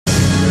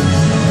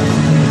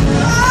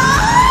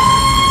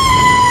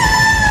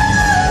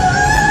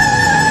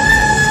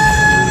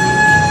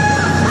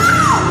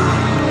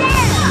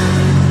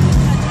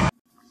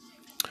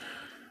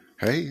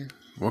Hey,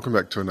 welcome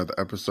back to another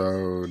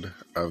episode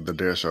of the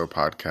Dare Show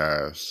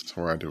podcast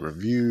where I do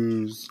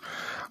reviews.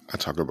 I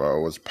talk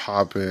about what's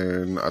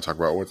popping. I talk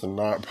about what's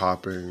not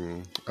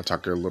popping. I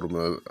get a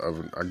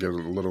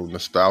little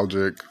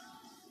nostalgic.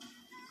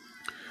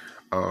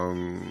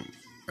 And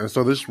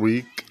so this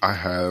week I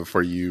have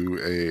for you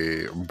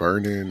a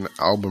BURNIN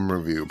album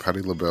review,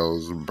 Patti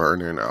LaBelle's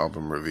BURNIN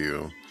album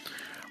review.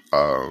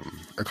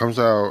 It comes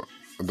out,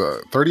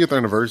 the 30th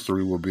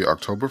anniversary will be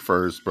October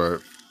 1st,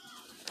 but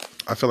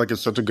I feel like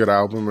it's such a good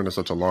album and it's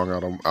such a long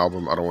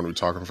album. I don't want to be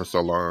talking for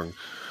so long.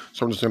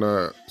 So I'm just going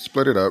to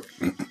split it up.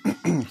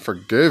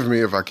 Forgive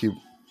me if I keep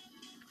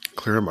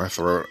clearing my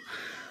throat.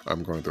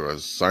 I'm going through a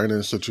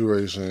sinus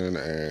situation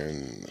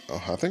and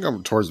I think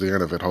I'm towards the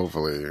end of it,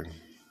 hopefully.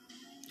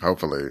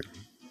 Hopefully.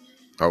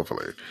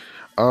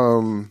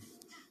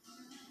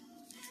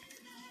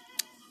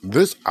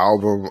 This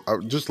album,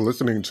 just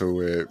listening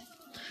to it,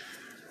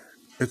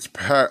 I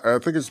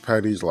think it's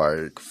Patty's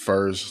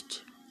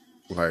first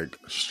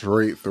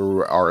straight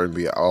through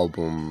R&B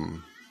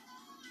album.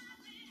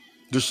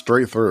 Just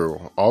straight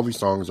through. All these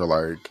songs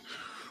are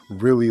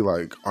really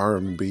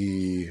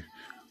R&B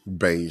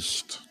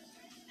based,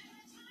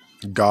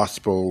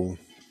 gospel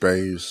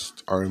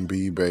based,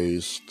 R&B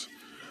based.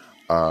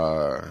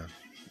 Not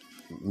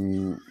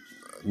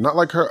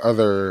like her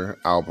other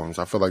albums.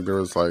 I feel like there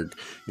was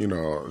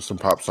some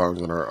pop songs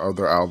in her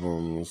other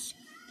albums,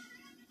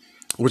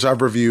 which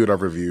I've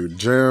reviewed.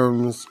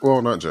 Gems.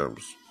 Well, not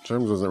Gems.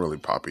 Gems isn't really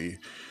poppy.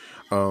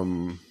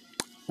 We're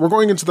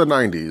going into the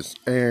 90s,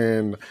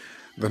 and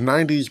the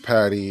 90s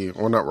Patti,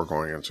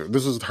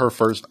 this is her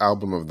first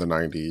album of the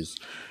 90s,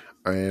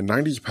 and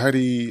 90s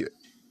Patti,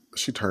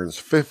 she turns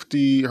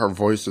 50, her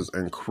voice is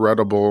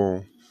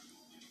incredible.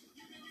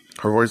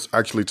 Her voice,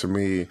 actually, to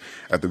me,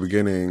 at the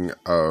beginning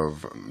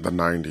of the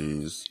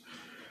 90s,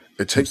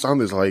 it takes on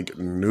this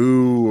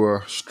new,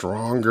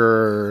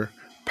 stronger,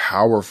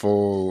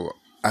 powerful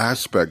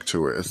aspect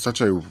to it. It's such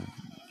a,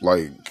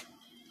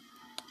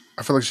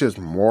 I feel like she has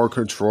more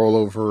control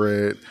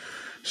over it.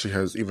 She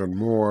has even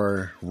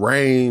more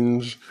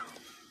range.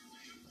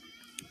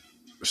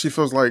 She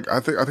feels I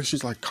think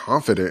she's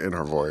confident in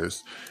her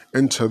voice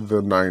into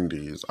the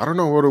 90s. I don't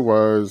know what it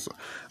was.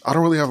 I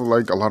don't really have a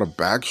lot of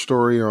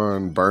backstory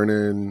on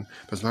BURNIN.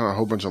 There's not a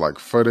whole bunch of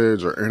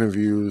footage or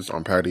interviews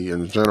on Patti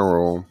in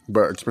general,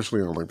 but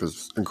especially on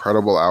this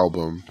incredible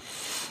album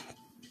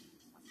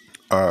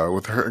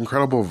with her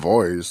incredible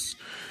voice.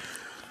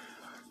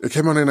 It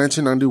came out in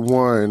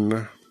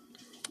 1991.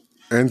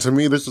 And to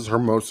me, this is her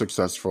most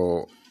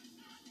successful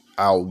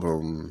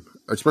album,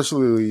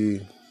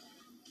 especially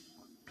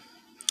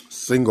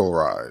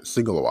single-wise.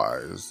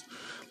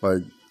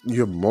 You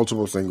have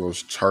multiple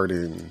singles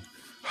charting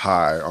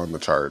high on the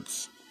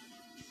charts.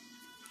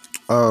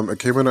 It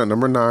came in at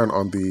number 9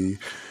 on the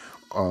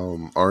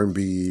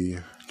R&B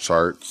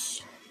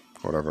charts,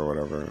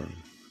 whatever.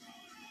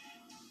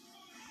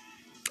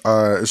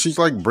 She's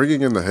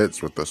bringing in the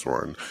hits with this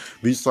one.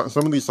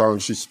 Some of these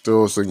songs she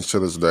still sings to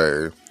this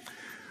day.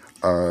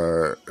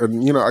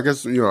 And I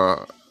guess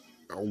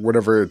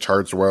whatever it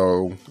charts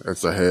well,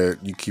 it's a hit.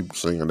 You keep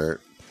singing it.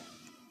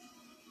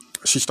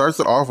 She starts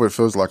it off with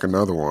 "Feels Like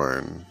Another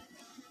One."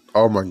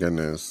 Oh my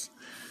goodness,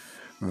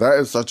 that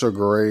is such a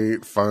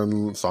great,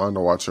 fun song to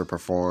watch her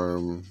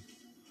perform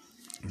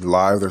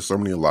live. There's so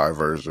many live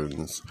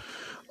versions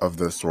of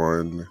this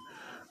one.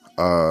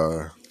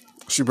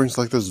 She brings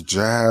this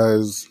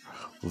jazz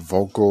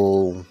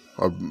vocal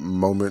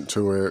moment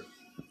to it.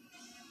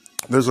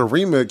 There's a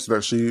remix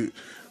that she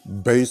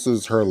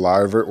bases her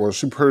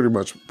she pretty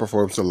much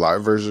performs the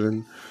live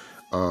version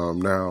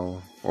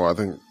now. Well, I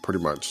think pretty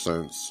much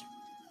since,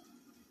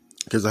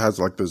 because it has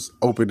this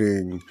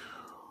opening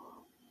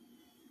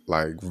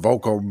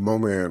vocal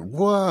moment.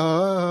 Whoa.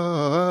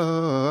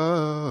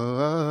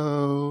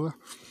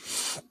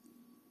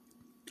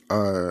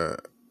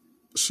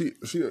 She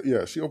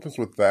opens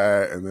with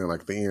that, and then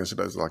the end she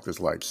does this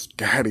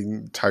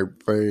scatting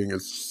type thing.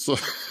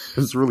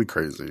 It's really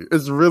crazy.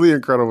 It's really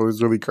incredible.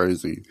 It's really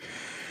crazy.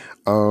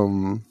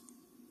 One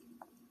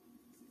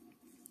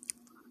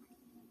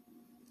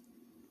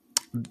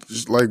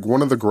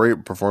of the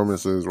great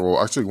performances,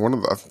 well, actually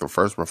I think the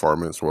first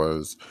performance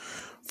was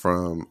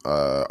from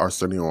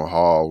Arsenio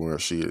Hall, where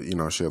she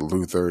had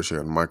Luther, she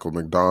had Michael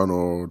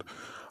McDonald.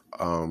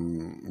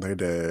 They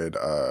did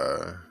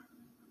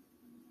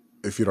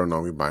If You Don't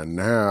Know Me By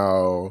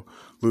Now.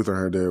 Luther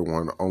and her did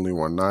Only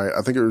One Night.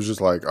 I think it was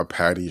just a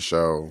Patti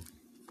show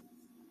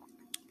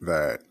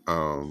that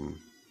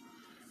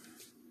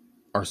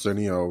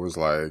Arsenio was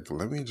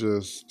let me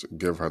just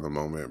give her the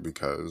moment,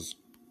 because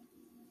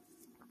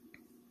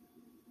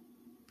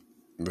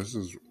this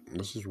is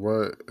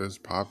what is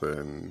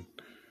popping.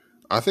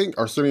 I think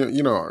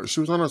Arsenio,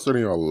 she was on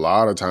Arsenio a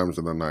lot of times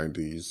in the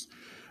 90s,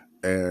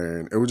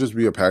 and it would just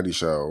be a Patti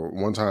show.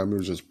 One time it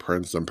was just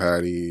Prince and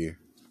Patti.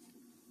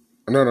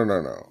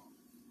 No.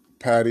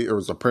 Patti, it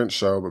was a Prince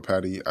show, but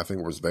Patti, I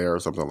think, was there or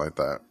something like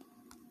that.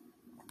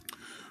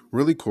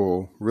 Really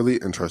cool, really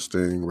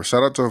interesting. Well,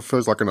 shout out to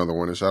Feels Like Another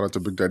One, and shout out to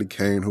Big Daddy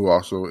Kane, who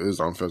also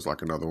is on Feels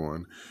Like Another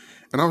One.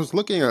 And I was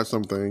looking at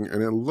something,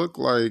 and it looked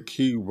like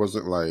he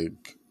wasn't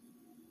like,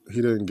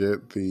 he didn't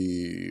get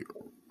the,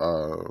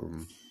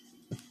 um,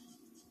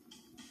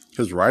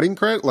 his writing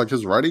credit, like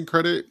his writing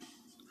credit,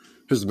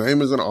 his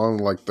name isn't on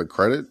like the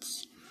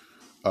credits.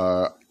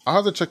 I'll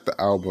have to check the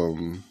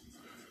album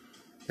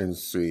and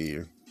see.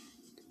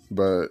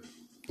 But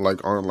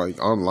like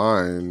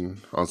online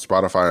on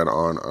Spotify and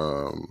on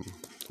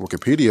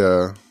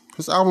Wikipedia,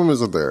 his album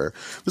isn't there.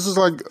 This is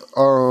like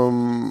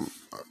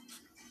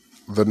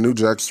the New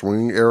Jack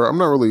Swing era. I'm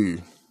not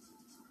really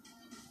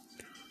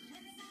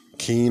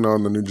keen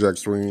on the New Jack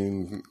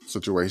Swing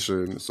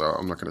situation, so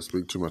I'm not going to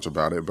speak too much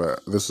about it.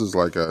 But this is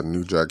like a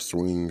New Jack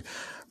Swing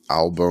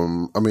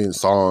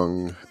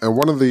song, and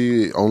one of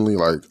the only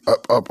like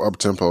up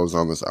tempos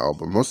on this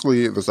album.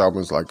 Mostly this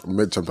album is like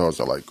mid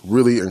tempos are like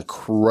really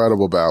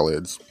incredible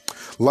ballads,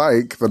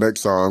 like the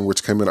next song,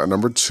 which came in at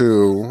number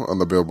 2 on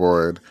the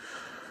Billboard,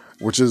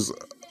 which is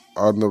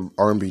on the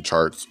R&B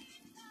charts,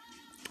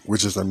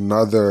 which is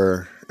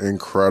another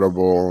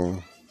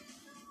incredible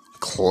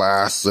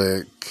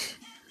classic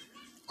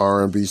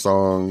R&B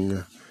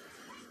song.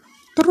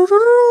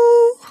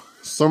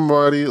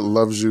 Somebody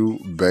Loves You,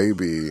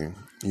 Baby.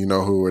 You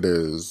know who it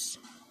is.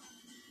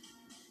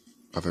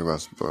 I think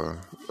that's the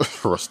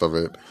rest of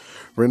it.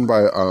 Written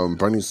by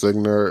Bunny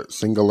Sigler,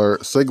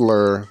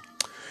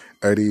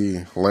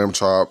 Eddie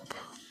Lambchop,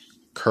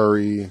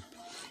 Curry.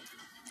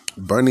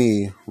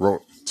 Bunny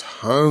wrote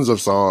tons of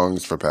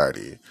songs for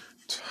Patty.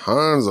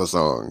 Tons of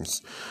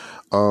songs.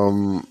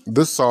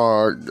 This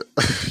song,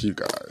 you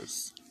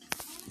guys,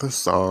 this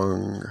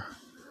song,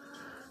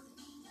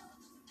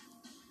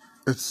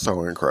 it's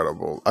so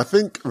incredible. I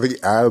think the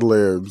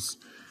ad-libs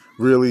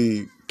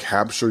really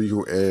capture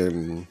you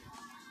in,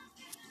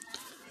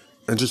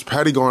 and just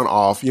Patty going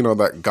off, you know,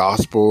 that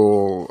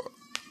gospel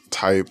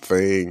type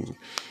thing.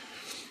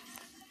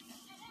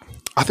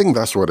 I think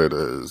that's what it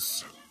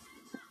is.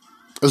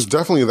 It's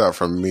definitely that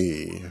for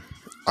me.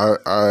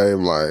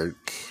 I'm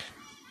like,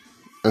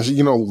 and she,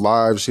 you know,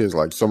 live, she has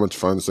like so much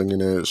fun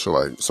singing it. She'll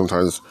like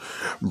sometimes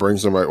bring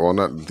somebody, well,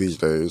 not these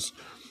days,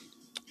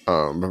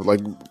 but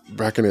like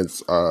back in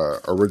its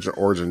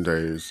origin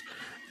days,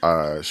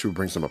 she would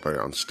bring somebody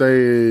on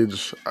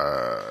stage.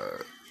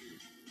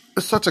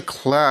 It's such a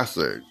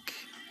classic.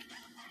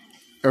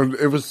 And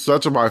it was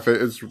such my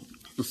favorite.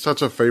 It's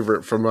such a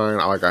favorite for mine.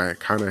 I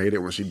kind of hate it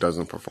when she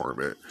doesn't perform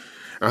it.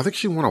 And I think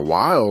she won a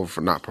while for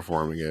not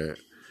performing it.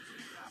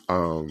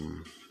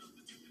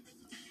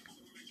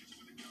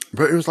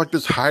 But it was like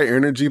this high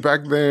energy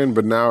back then,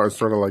 but now it's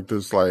sort of like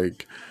this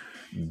like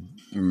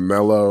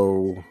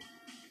mellow.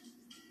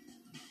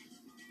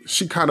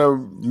 She kind of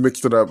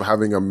mixed it up,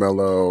 having a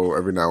mellow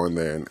every now and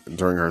then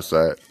during her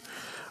set.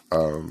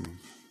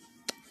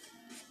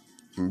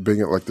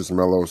 Being like this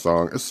mellow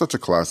song. It's such a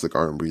classic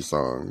R&B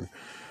song.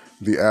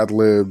 The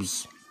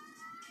ad-libs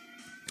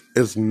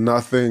is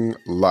nothing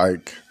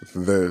like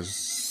this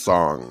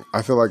song.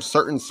 I feel like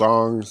certain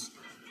songs,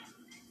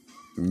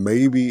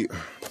 maybe,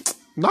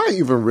 not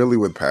even really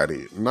with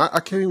Patty.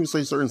 I can't even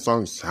say certain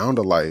songs sound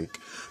alike,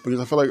 because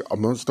I feel like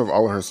most of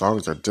all of her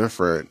songs are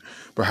different.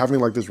 But having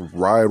like this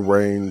wide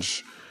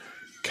range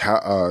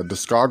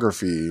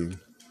discography,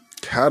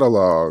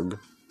 catalog,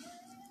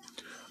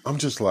 I'm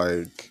just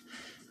like,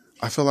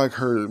 I feel like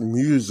her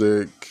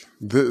music,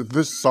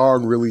 this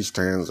song really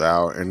stands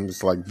out, and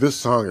it's like, this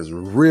song is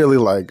really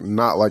like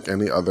not like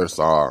any other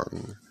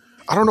song.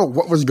 I don't know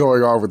what was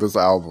going on with this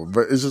album,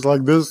 but it's just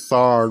like, this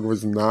song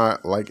was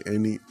not like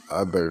any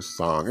other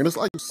song, and it's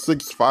like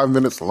 5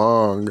 minutes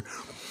long.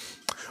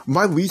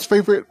 My least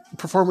favorite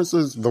performance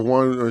is the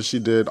one where she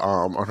did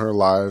on her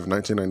live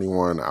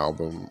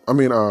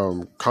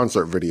 1991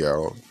 concert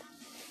video.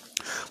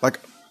 Like,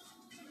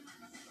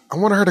 I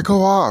wanted her to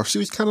go off. She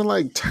was kind of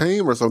like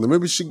tame or something.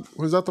 Maybe she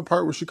was at the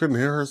part where she couldn't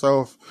hear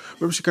herself.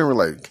 Maybe she couldn't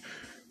like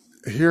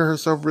hear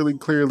herself really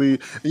clearly.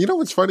 And you know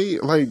what's funny?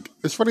 Like,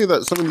 it's funny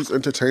that some of these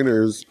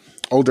entertainers,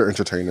 older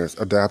entertainers,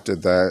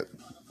 adapted that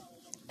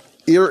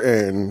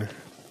ear-in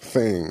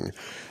thing.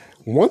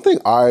 One thing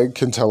I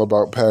can tell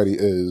about Patty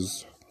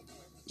is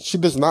she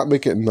does not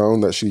make it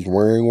known that she's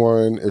wearing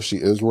one, if she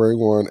is wearing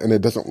one, and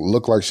it doesn't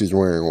look like she's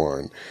wearing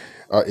one.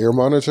 Ear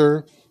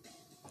monitor.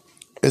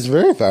 It's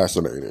very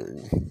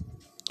fascinating.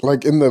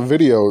 Like, in the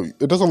video,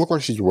 it doesn't look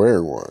like she's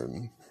wearing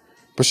one.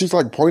 But she's,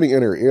 like, pointing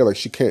in her ear like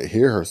she can't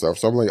hear herself.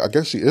 So I'm like, I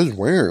guess she is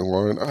wearing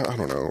one. I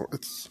don't know.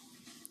 It's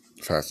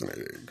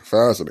fascinating.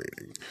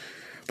 Fascinating.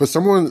 But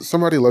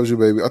Somebody Loves You,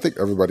 Baby, I think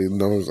everybody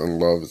knows and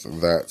loves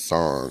that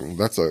song.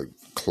 That's a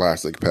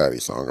classic Patty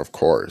song, of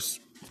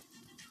course.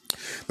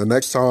 The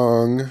next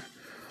song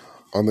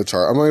on the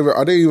chart,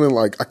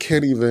 I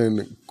can't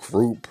even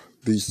group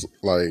these,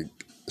 like,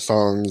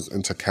 songs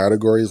into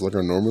categories like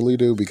I normally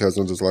do, because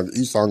I'm just like,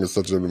 each song is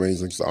such an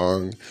amazing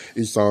song.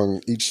 Each song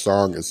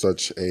is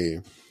such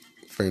a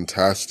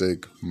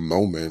fantastic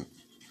moment.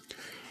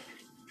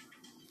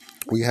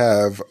 We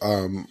have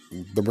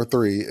number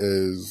 3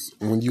 is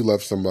When You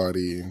Love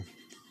Somebody,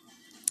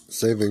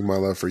 Saving My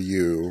Love for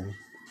You.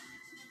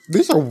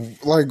 These are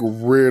like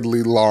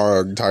weirdly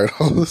long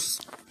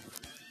titles.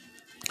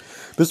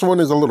 This one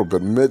is a little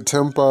bit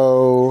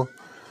mid-tempo.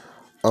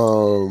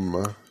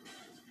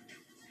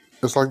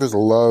 It's like this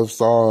love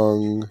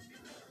song.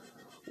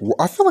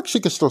 I feel like she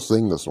could still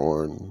sing this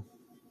one.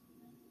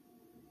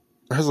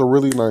 It has a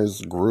really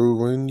nice groove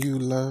when you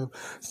love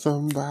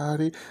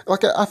somebody.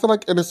 Like I feel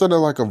like, and it's in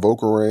like a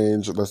vocal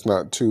range that's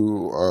not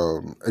too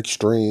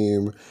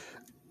extreme.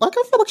 Like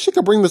I feel like she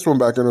could bring this one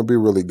back and it'll be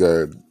really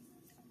good.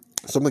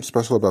 Something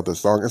special about this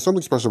song and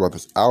something special about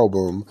this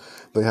album.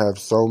 They have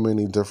so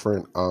many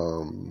different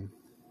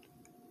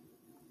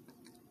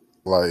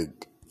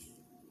like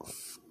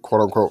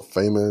quote unquote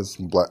famous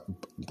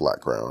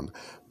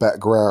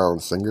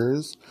background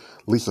singers.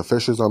 Lisa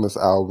Fisher's on this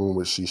album,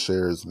 which she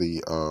shares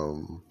the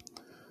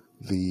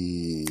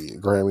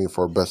Grammy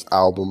for best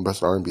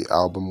R&B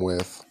album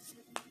with.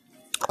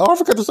 Oh, I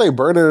forgot to say,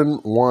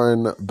 BURNIN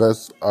won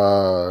best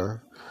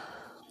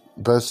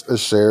it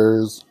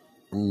shares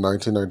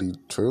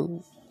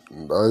 1992.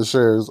 It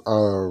shares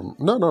I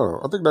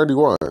think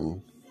 91.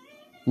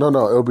 No,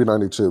 it'll be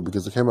 92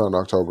 because it came out in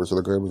October, so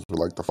the Grammys were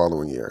like the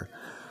following year,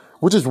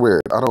 which is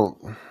weird. I don't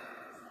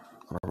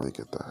really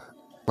get that.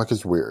 Like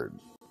it's weird.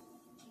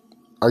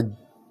 I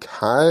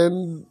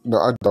don't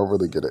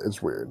really get it.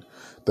 It's weird.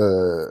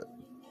 The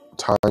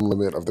time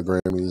limit of the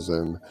Grammys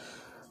and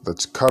the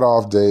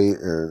cutoff date,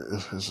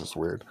 and it's just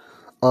weird.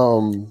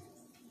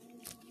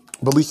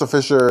 But Lisa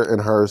Fisher and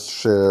her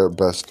share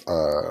best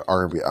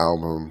R&B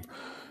album.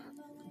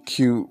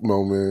 Cute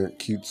moment,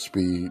 cute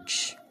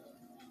speech.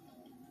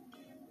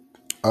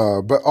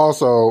 But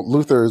also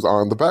Luther's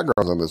on the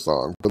backgrounds on this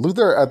song. But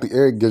Luther at the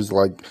end gives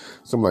like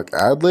some like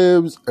ad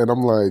libs, and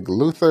I'm like,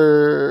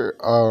 Luther,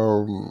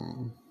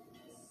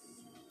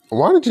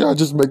 why did y'all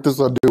just make this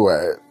a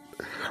duet?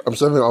 I'm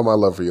Saving All My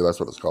Love for You. That's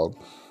what it's called.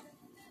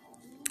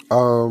 Do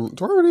I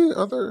have any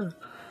other?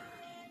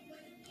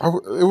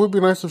 It would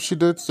be nice if she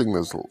did sing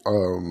this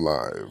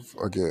live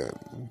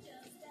again.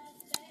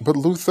 But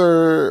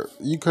Luther,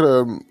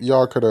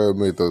 y'all could have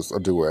made this a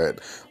duet.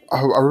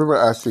 I remember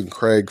asking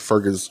Craig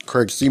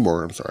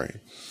Seymour,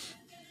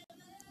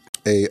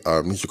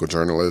 a musical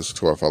journalist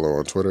who I follow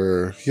on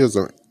Twitter. He has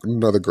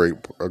another pretty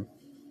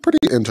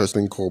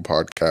interesting, cool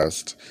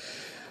podcast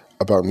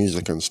about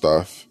music and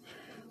stuff.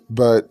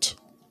 But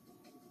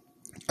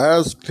I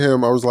asked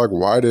him, I was like,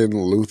 why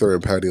didn't Luther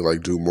and Patty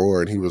like do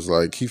more? And he was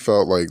like, he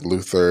felt like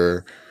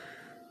Luther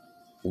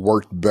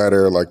worked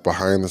better like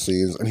behind the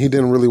scenes, and he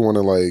didn't really want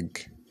to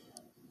like.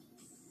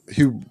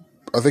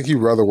 I think he'd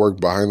rather work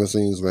behind the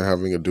scenes than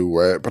having a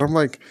duet. But I'm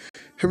like,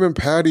 him and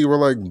Patty were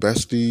like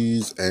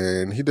besties,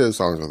 and he did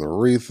songs with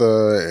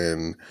Aretha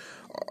and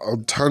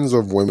tons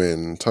of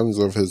women, tons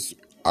of his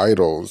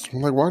idols.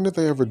 I'm like, why did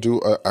they ever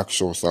do an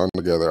actual song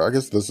together? I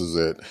guess this is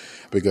it,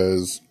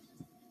 because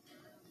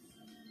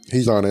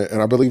he's on it,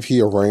 and I believe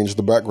he arranged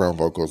the background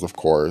vocals, of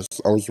course.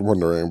 I was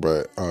wondering,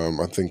 but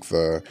I think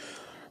the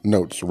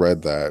notes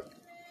read that.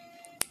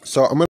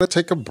 So I'm going to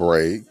take a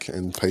break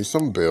and pay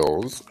some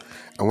bills.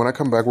 And when I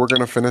come back, we're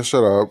going to finish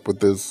it up with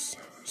this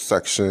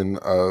section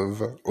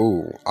of,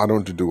 I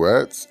don't do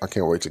duets. I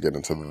can't wait to get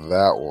into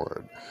that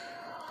one.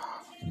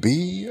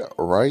 Be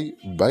right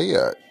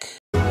back.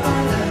 And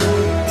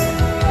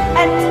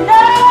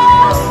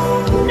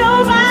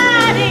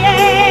nobody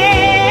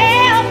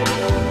else.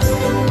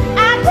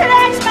 I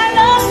pledge my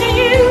love to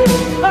you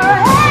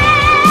forever.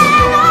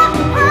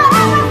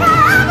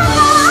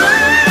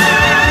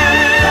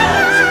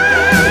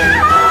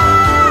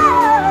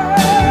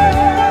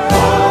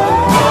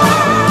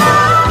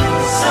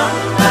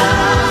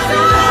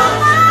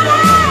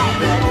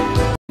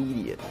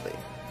 Immediately.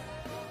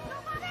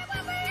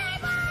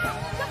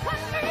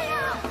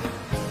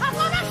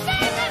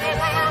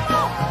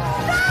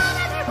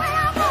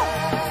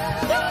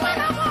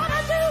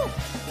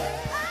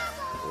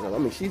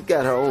 She's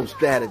got her own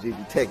strategies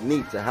and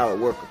techniques of how to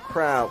work a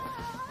crowd,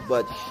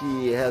 but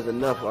she has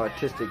enough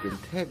artistic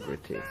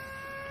integrity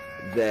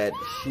that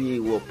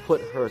she will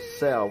put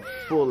herself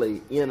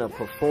fully in a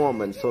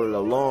performance so that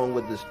along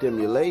with the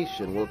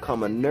stimulation will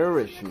come a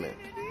nourishment.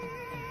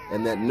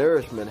 And that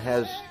nourishment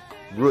has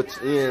roots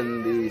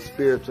in the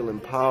spiritual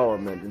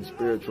empowerment and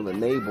spiritual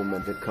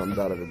enablement that comes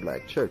out of the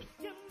black church.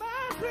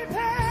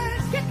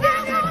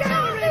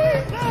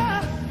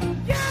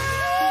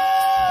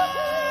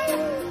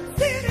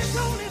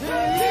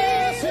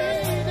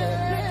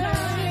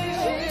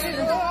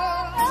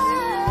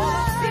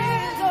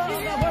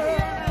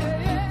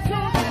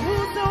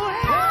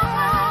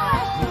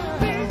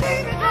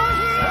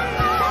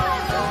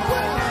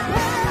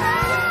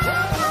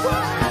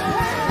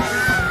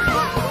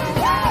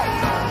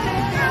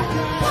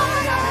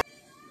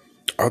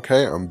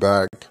 Okay, I'm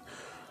back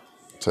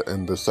to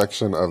end this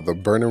section of the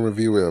BURNIN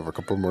review. We have a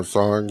couple more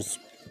songs.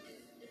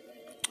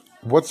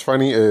 What's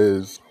funny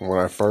is when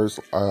I first,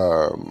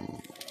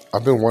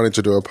 I've been wanting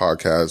to do a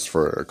podcast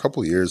for a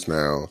couple years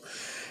now,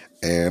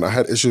 and I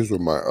had issues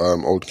with my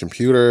old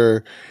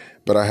computer,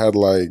 but I had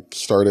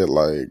started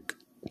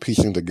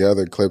piecing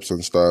together clips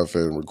and stuff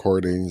and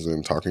recordings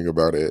and talking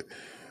about it.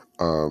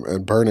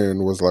 And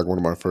Burnin was like one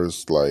of my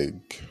first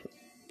like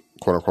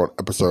quote unquote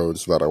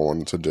episodes that I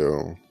wanted to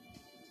do.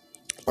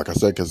 Like I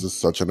said, because it's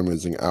such an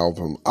amazing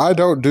album. I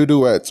Don't Do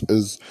Duets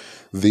is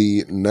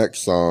the next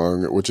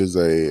song, which is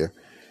a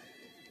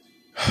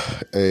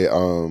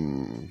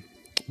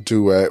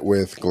duet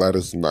with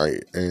Gladys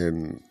Knight.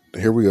 And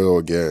here we go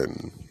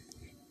again.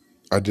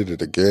 I did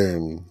it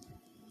again.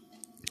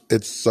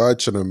 It's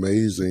such an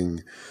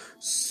amazing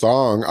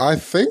song. I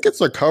think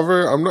it's a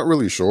cover. I'm not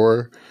really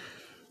sure.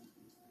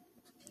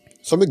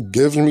 Something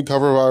gives me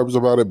cover vibes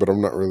about it, but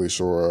I'm not really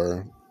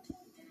sure.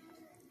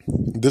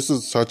 This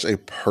is such a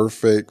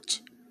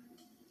perfect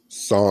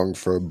song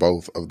for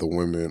both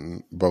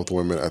women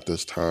at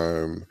this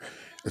time.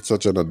 It's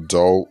such an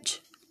adult,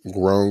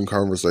 grown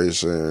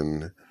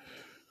conversation.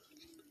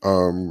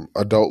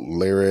 Adult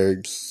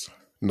lyrics,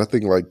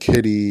 nothing like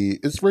kiddie.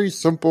 It's very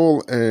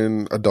simple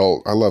and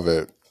adult. I love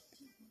it.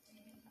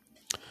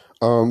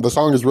 The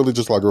song is really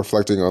just like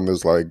reflecting on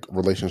this like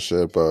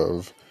relationship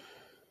of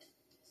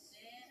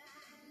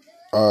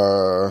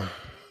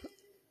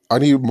I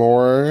need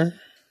more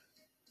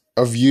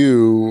of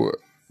you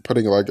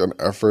putting like an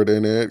effort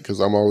in it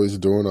because I'm always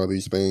doing all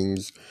these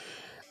things,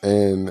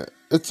 and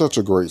it's such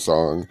a great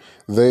song.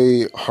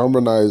 They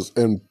harmonize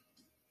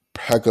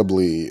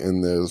impeccably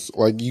in this.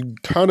 Like you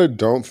kind of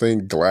don't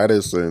think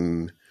Gladys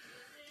and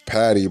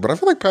Patty, but I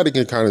feel like Patty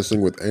can kind of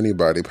sing with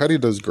anybody. Patty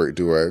does great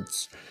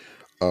duets.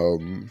 But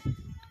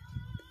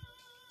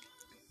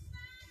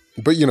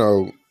you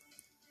know,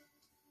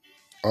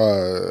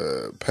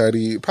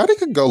 Patty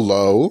could go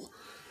low.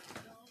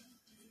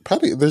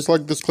 Patty, there's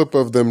like this clip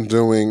of them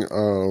doing,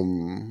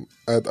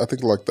 I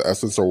think like the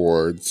Essence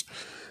Awards,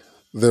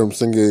 them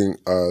singing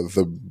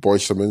the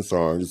Boyz II Men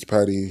song. It's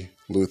Patty,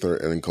 Luther,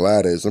 and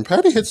Gladys, and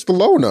Patty hits the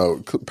low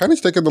note. Patty's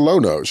taking the low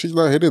note. She's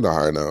not hitting the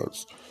high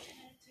notes.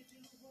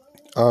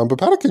 But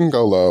Patty can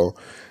go low.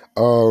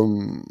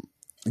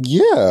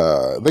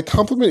 Yeah, they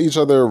complement each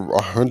other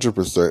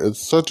 100%.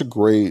 It's such a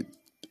great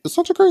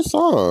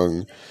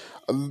song.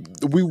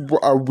 We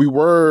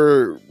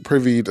were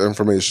privy to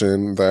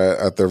information that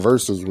at their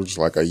verses, which is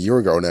like a year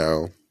ago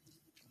now,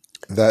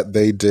 that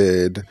they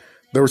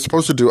were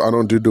supposed to do I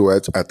Don't Do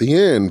Duets at the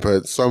end,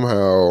 but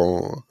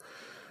somehow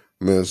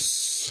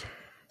Miss,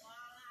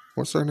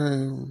 what's her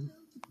name?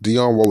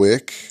 Dionne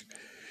Warwick,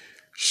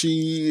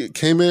 she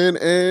came in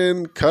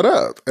and cut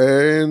up,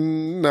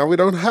 and now we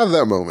don't have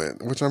that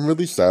moment, which I'm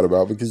really sad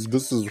about because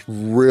this is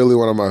really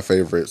one of my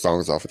favorite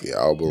songs off of the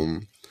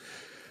album.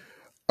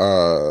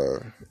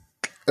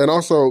 And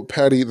also,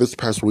 Patty, this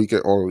past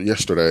weekend, or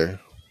yesterday,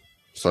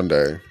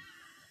 Sunday.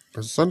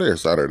 Was it Sunday or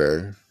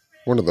Saturday?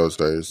 One of those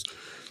days.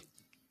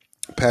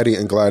 Patty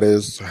and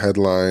Gladys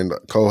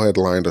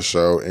co-headlined a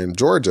show in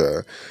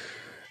Georgia.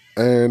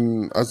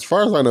 And as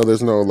far as I know,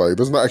 there's not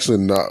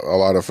a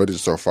lot of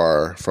footage so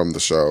far from the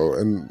show,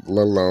 and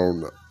let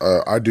alone,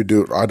 I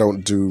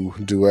don't do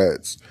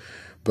duets.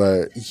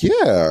 But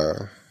yeah,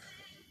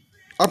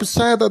 I'm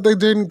sad that they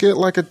didn't get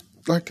like a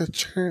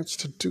chance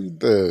to do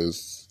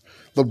this.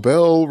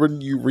 LaBelle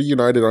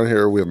reunited on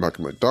here. We have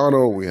Michael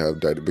McDonald. We have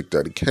Big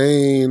Daddy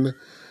Kane.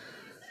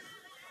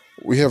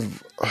 We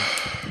have,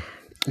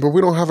 but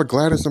we don't have a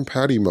Gladys and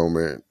Patty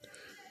moment,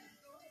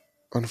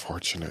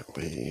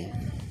 unfortunately.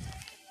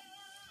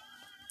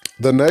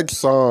 The next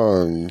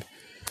song,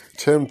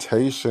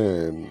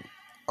 Temptation.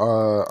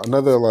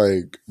 Another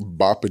like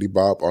boppity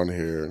bop on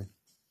here.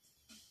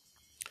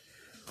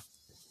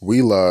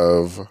 We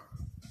love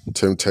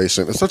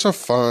Temptation. It's such a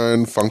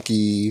fun,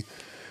 funky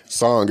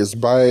song. It's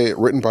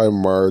written by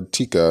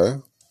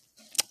Martika,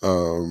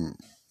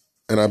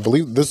 and I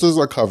believe this is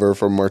a cover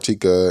from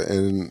Martika,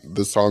 and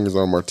the song is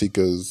on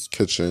Martika's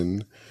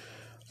Kitchen.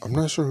 I'm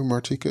not sure who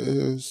Martika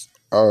is.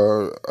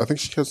 I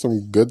think she had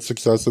some good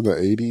success in the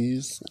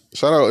 80s.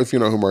 Shout out if you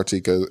know who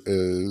Martika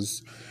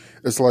is.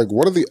 It's like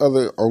one of the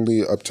other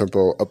only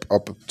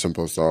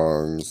up-tempo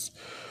songs.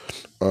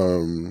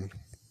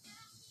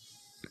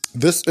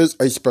 This is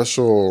a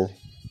special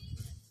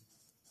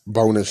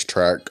bonus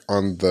track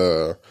on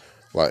the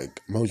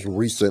like most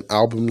recent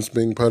albums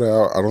being put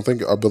out. I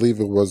believe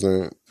it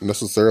wasn't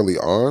necessarily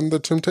on the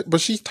Temptation,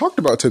 but she talked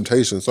about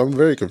Temptation, so I'm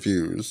very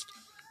confused.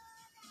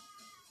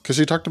 Because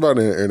she talked about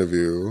it in an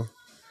interview.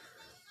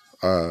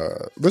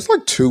 There's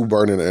like 2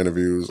 Burnin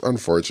interviews,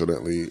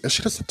 unfortunately. And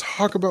she doesn't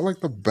talk about like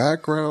the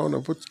background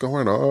of what's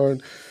going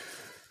on.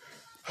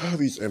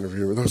 Those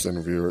interviewers.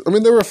 I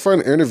mean, they were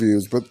fun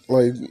interviews, but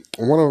like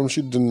one of them,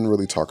 she didn't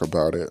really talk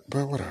about it,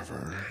 but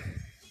whatever.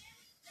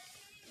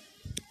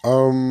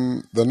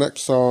 The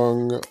next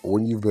song,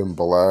 When You've Been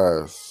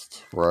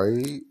Blessed,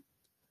 right?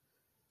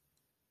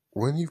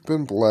 When You've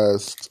Been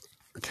Blessed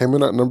came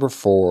in at number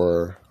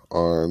 4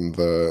 on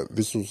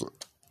this was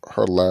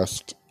her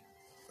last,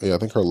 I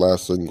think her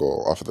last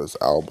single off of this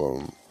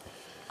album.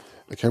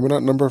 It came in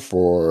at number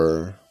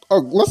 4. Oh,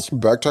 let's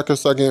backtrack a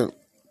second.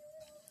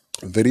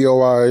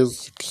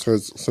 Video-wise,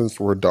 since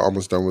we're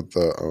almost done with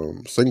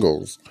the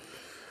singles.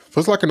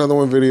 First, like another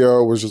one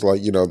video was just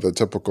like, the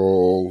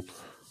typical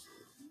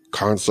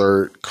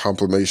concert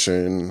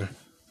compilation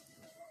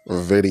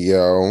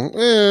video.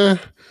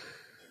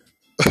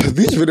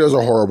 These videos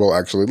are horrible,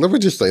 actually. Let me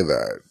just say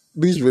that.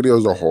 These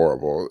videos are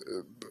horrible.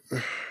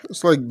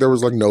 It's like there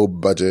was like no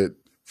budget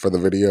for the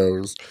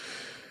videos.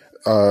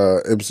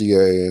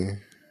 MCA,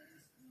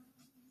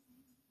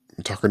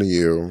 I'm talking to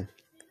you.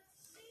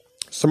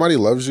 Somebody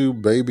Loves You,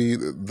 Baby.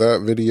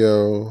 That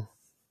video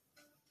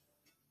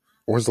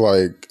was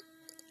like,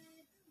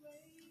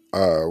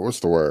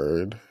 what's the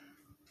word?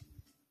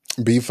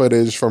 B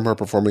footage from her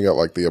performing at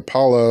like the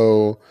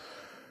Apollo.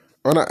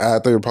 Or not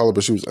at the Apollo,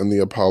 but she was in the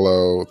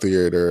Apollo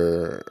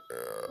theater.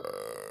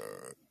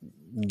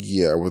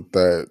 Yeah, with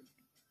that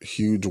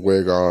huge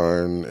wig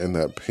on and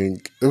that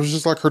pink. It was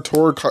just like her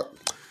tour.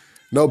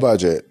 No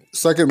budget.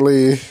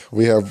 Secondly,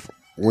 we have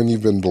When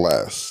You've Been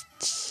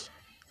Blessed.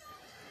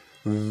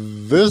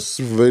 This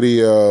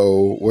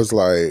video was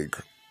like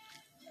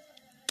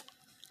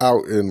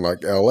out in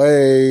like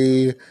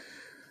LA.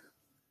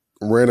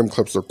 Random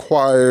clips of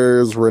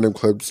choirs, random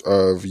clips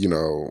of, you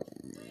know,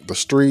 the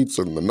streets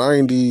in the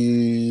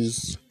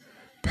 90s.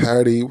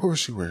 Patty, what was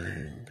she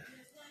wearing?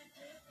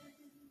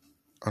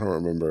 I don't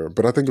remember,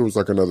 but I think it was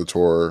like another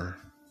tour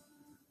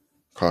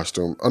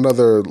costume,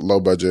 another low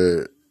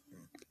budget,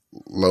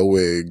 low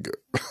wig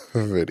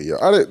video.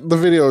 The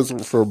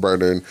videos for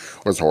Burnin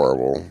was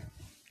horrible.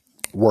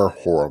 Were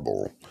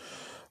horrible.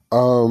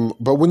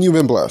 But When You've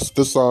Been Blessed,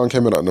 this song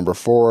came in at number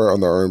 4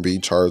 on the R&B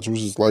charts,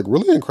 which is like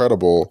really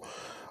incredible.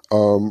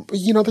 But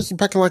you know, this is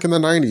back in like in the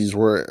 90s,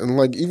 where and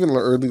like even the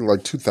early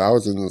like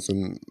 2000s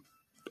and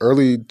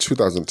early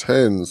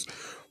 2010s,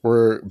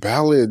 where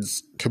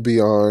ballads could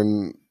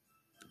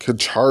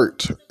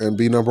chart and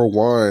be number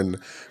 1.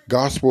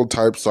 Gospel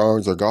type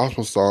songs or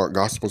gospel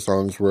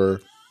songs were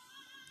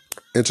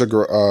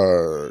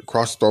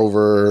crossed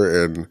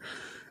over and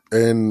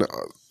in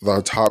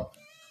the top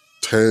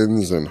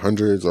 10s and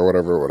hundreds or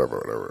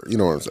whatever. You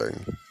know what I'm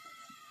saying?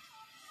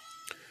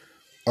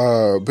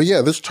 But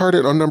yeah, this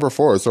charted on number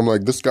 4. So I'm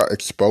like, this got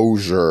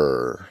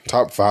exposure.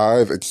 Top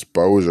 5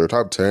 exposure.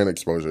 Top 10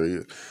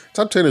 exposure.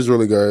 Top 10 is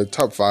really good.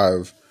 Top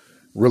 5,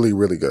 really,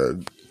 really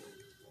good.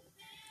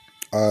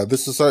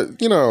 This is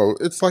you know,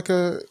 it's like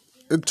a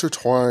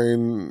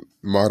intertwined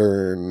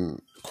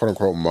modern, quote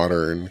unquote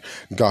modern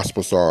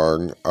gospel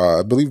song.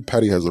 I believe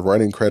Patty has a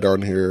writing credit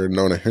on here.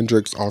 Nona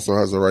Hendrix also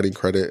has a writing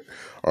credit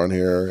on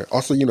here.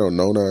 Also, you know,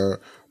 Nona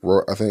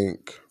wrote, I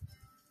think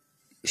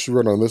she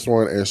wrote on this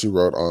one, and she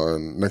wrote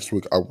on next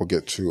week. I will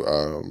get to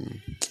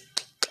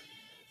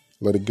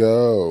Let It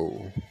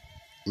Go.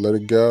 Let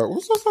It Go.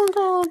 What's that song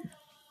called?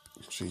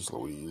 Jeez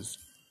Louise.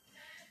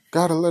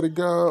 Gotta let it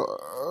go.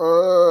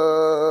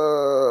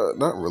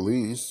 Not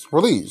release.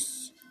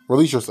 Release.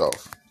 Release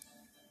yourself.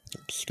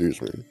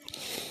 Excuse me.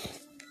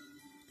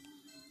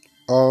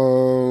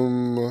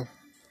 So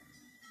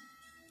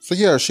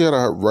yeah, she had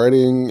a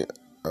writing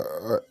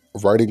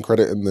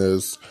credit in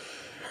this.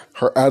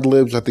 Her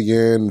ad-libs at the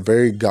end,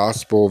 very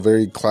gospel,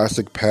 very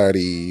classic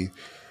Patty.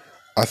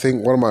 I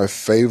think one of my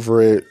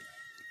favorite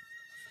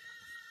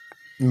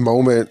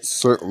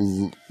moments,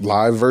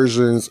 live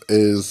versions,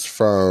 is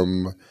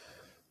from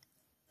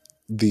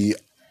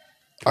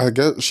I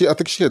think she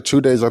had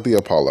 2 days at the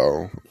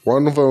Apollo.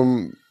 One of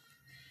them,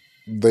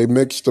 they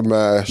mixed and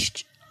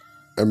mashed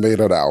and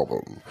made an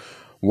album.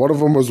 One of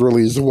them was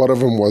released, one of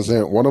them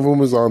wasn't. One of them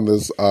was on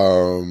this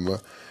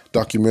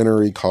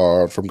documentary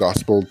called From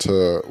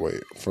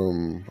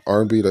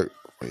R&B to,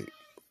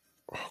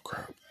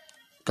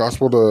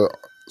 Gospel to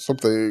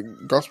something,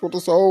 Gospel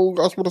to Soul,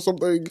 Gospel to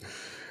something.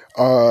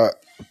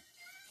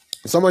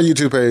 It's on my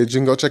YouTube page. You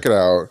can go check it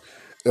out.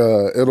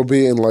 It'll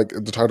be in like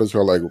the titles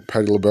are like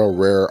Patti LaBelle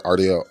Rare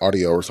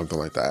Audio or something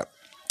like that,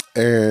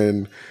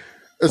 and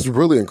it's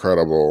really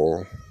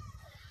incredible.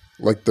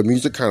 Like the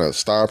music kind of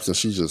stops and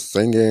she's just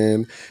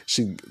singing.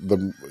 She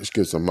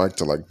gives a mic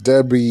to like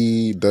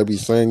Debbie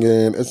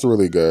singing. It's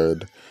really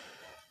good.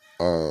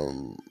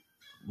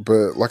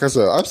 But like I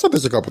said, I've said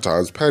this a couple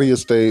times. Patty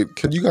Estate,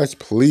 can you guys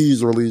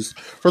please release?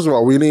 First of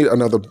all, we need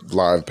another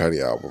live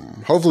Patty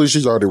album. Hopefully,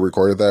 she's already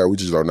recorded that. We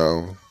just don't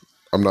know.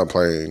 I'm not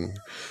playing.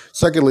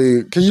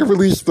 Secondly, can you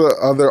release the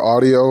other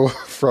audio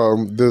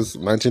from this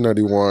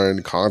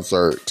 1991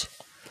 concert?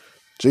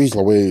 Jeez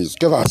Louise,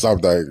 give us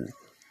something.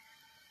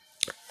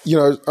 You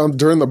know,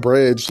 during the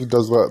bridge, she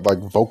does that like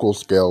vocal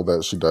scale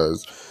that she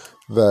does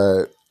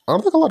that I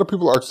don't think a lot of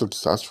people are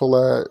successful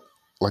at,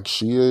 like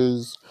she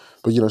is.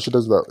 But, you know, she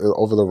does that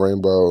over the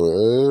rainbow.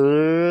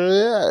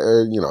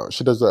 You know,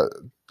 she does that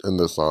in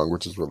this song,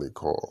 which is really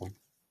cool.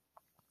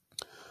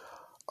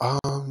 I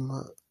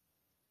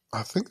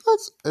think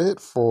that's it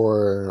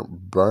for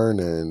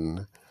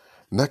Burnin.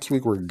 Next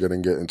week, we're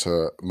going to get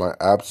into my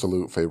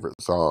absolute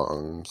favorite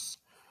songs.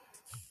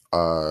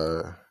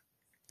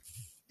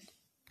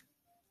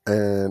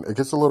 And it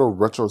gets a little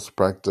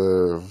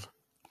retrospective.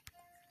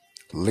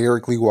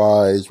 Lyrically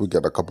wise, we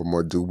get a couple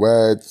more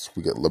duets.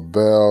 We get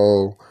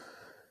LaBelle.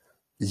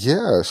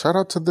 Yeah, shout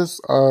out to this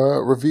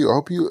review. I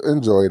hope you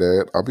enjoyed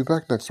it. I'll be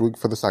back next week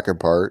for the second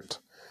part.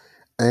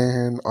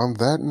 And on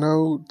that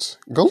note,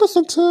 go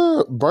listen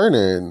to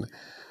Burnin'.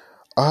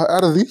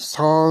 Out of these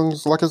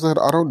songs, like I said,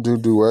 I Don't Do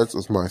Duets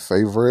is my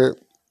favorite.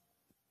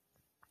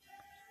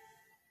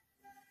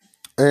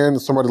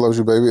 And Somebody Loves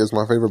You Baby is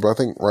my favorite, but I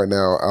think right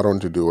now I Don't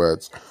Do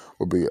Duets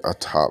will be a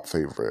top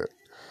favorite.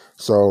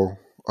 So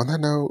on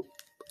that note,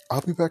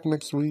 I'll be back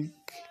next week.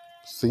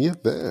 See you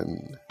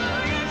then.